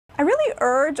I really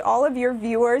urge all of your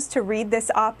viewers to read this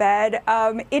op-ed.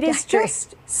 It is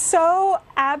just so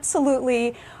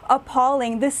absolutely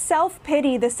appalling. The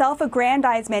self-pity, the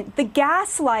self-aggrandizement, the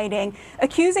gaslighting,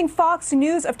 accusing Fox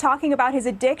News of talking about his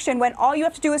addiction when all you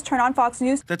have to do is turn on Fox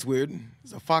News. That's weird.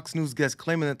 There's a Fox News guest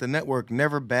claiming that the network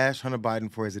never bashed Hunter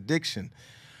Biden for his addiction.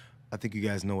 I think you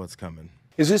guys know what's coming.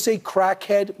 Is this a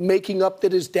crackhead making up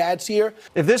that his dad's here?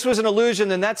 If this was an illusion,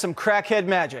 then that's some crackhead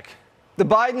magic. The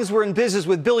Bidens were in business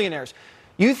with billionaires.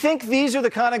 You think these are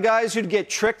the kind of guys who'd get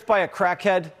tricked by a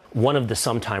crackhead? One of the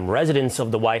sometime residents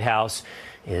of the White House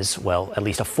is, well, at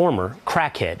least a former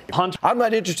crackhead. Hunter. I'm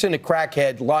not interested in a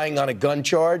crackhead lying on a gun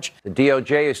charge. The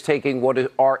DOJ is taking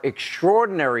what are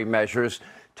extraordinary measures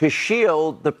to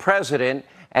shield the president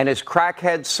and his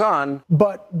crackhead son.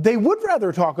 But they would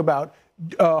rather talk about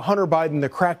Hunter Biden, the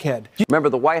crackhead. Remember,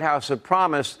 the White House had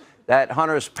promised that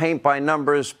Hunter's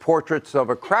paint-by-numbers portraits of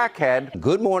a crackhead.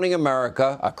 Good Morning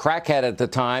America, a crackhead at the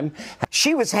time.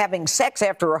 She was having sex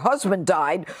after her husband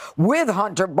died with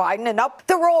Hunter Biden, and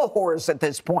they're all whores at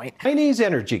this point. Chinese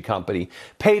energy company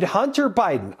paid Hunter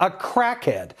Biden, a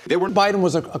crackhead. Biden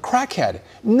was a crackhead.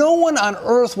 No one on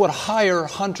earth would hire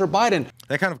Hunter Biden.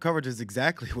 That kind of coverage is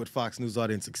exactly what Fox News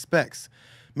audience expects,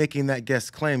 making that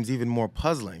guest's claims even more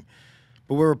puzzling.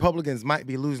 But where Republicans might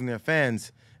be losing their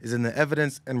fans is in the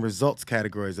evidence and results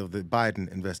categories of the Biden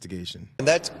investigation. And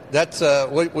that's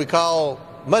what we call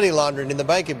money laundering in the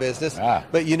banking business.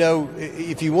 But, you know,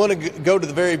 if you want to go to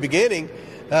the very beginning,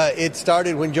 it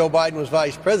started when Joe Biden was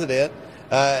vice president.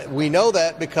 We know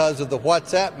that because of the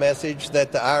WhatsApp message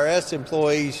that the IRS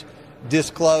employees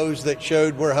disclosed that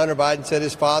showed where Hunter Biden said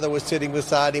his father was sitting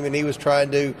beside him and he was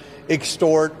trying to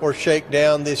extort or shake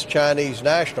down this Chinese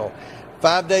national.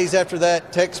 5 days after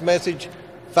that text message,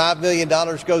 $5 million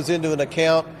goes into an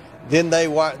account. Then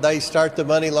they start the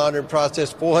money laundering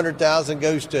process. $400,000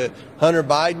 goes to Hunter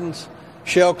Biden's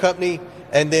shell company,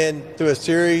 and then through a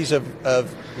series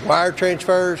of wire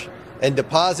transfers and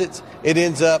deposits, it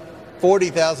ends up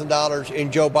 $40,000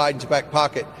 in Joe Biden's back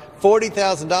pocket.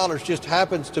 $40,000 just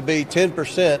happens to be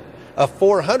 10% of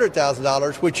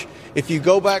 $400,000, which, if you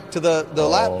go back to the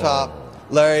laptop,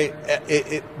 Larry,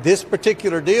 this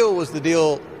particular deal was the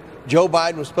deal Joe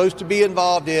Biden was supposed to be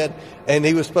involved in, and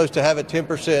he was supposed to have a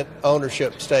 10%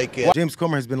 ownership stake in. James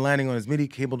Comer has been landing on as many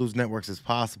cable news networks as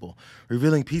possible,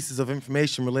 revealing pieces of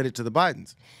information related to the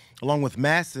Bidens, along with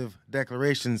massive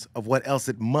declarations of what else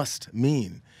it must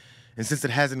mean. And since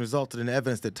it hasn't resulted in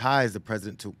evidence that ties the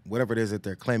president to whatever it is that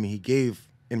they're claiming he gave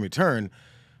in return,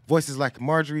 voices like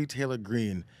Marjorie Taylor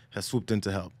Greene have swooped in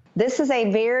to help. This is a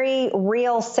very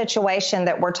real situation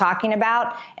that we're talking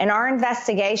about, and our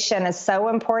investigation is so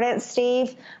important,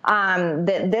 Steve,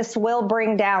 that this will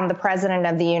bring down the President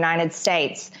of the United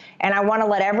States. And I want to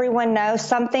let everyone know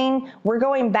something. We're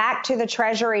going back to the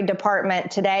Treasury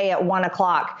Department today at 1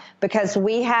 o'clock because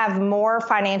we have more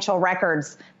financial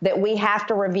records that we have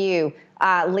to review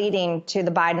leading to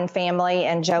the Biden family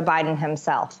and Joe Biden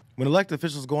himself. When elected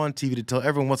officials go on TV to tell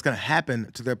everyone what's going to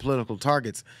happen to their political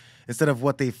targets, instead of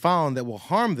what they found that will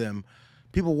harm them,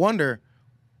 people wonder,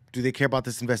 do they care about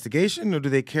this investigation or do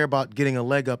they care about getting a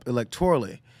leg up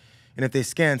electorally? And if they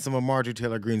scan some of Marjorie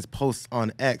Taylor Greene's posts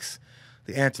on X,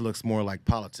 the answer looks more like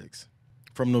politics.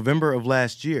 From November of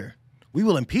last year, we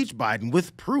will impeach Biden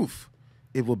with proof.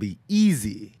 It will be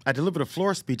easy. I delivered a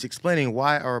floor speech explaining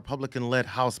why our Republican-led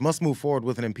House must move forward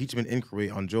with an impeachment inquiry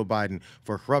on Joe Biden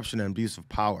for corruption and abuse of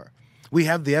power. We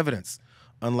have the evidence,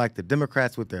 unlike the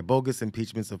Democrats with their bogus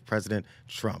impeachments of President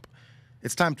Trump.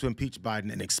 It's time to impeach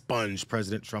Biden and expunge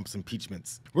President Trump's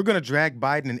impeachments. We're going to drag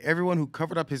Biden and everyone who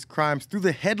covered up his crimes through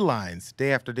the headlines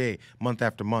day after day, month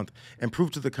after month, and prove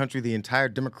to the country the entire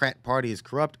Democrat Party is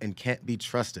corrupt and can't be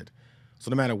trusted. So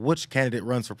no matter which candidate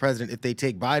runs for president, if they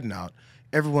take Biden out,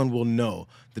 everyone will know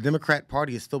the Democrat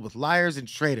Party is filled with liars and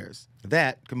traitors.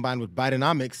 That, combined with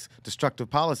Bidenomics'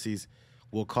 destructive policies,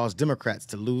 will cause Democrats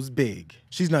to lose big.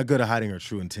 She's not good at hiding her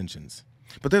true intentions.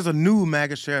 But there's a new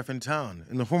MAGA sheriff in town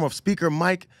in the form of Speaker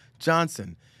Mike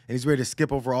Johnson, and he's ready to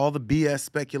skip over all the BS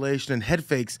speculation and head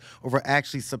fakes over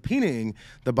actually subpoenaing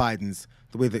the Bidens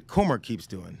the way that Comer keeps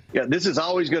doing. Yeah, this is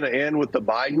always going to end with the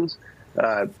Bidens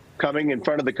coming in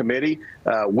front of the committee.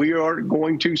 We are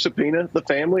going to subpoena the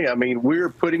family. I mean,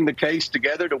 we're putting the case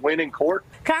together to win in court.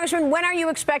 Congressman, when are you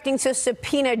expecting to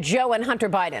subpoena Joe and Hunter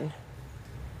Biden?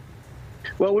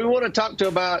 Well, we want to talk to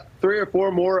about 3 or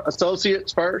 4 more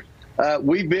associates first.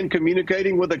 We've been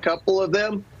communicating with a couple of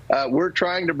them. We're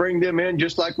trying to bring them in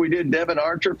just like we did Devin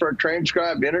Archer for a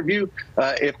transcribed interview.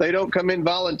 If they don't come in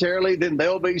voluntarily, then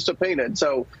they'll be subpoenaed.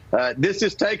 So this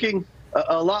is taking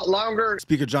a lot longer.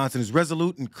 Speaker Johnson is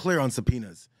resolute and clear on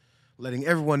subpoenas. letting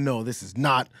everyone know this is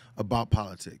not about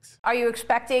politics. Are you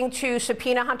expecting to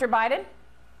subpoena Hunter Biden?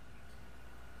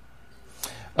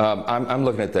 I'm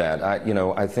looking at that.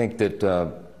 I think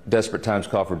that desperate times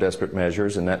call for desperate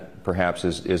measures, and that perhaps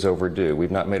is overdue.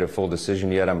 We've not made a full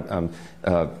decision yet. I'm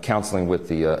counseling with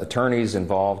the attorneys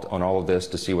involved on all of this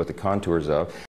to see what the contours of.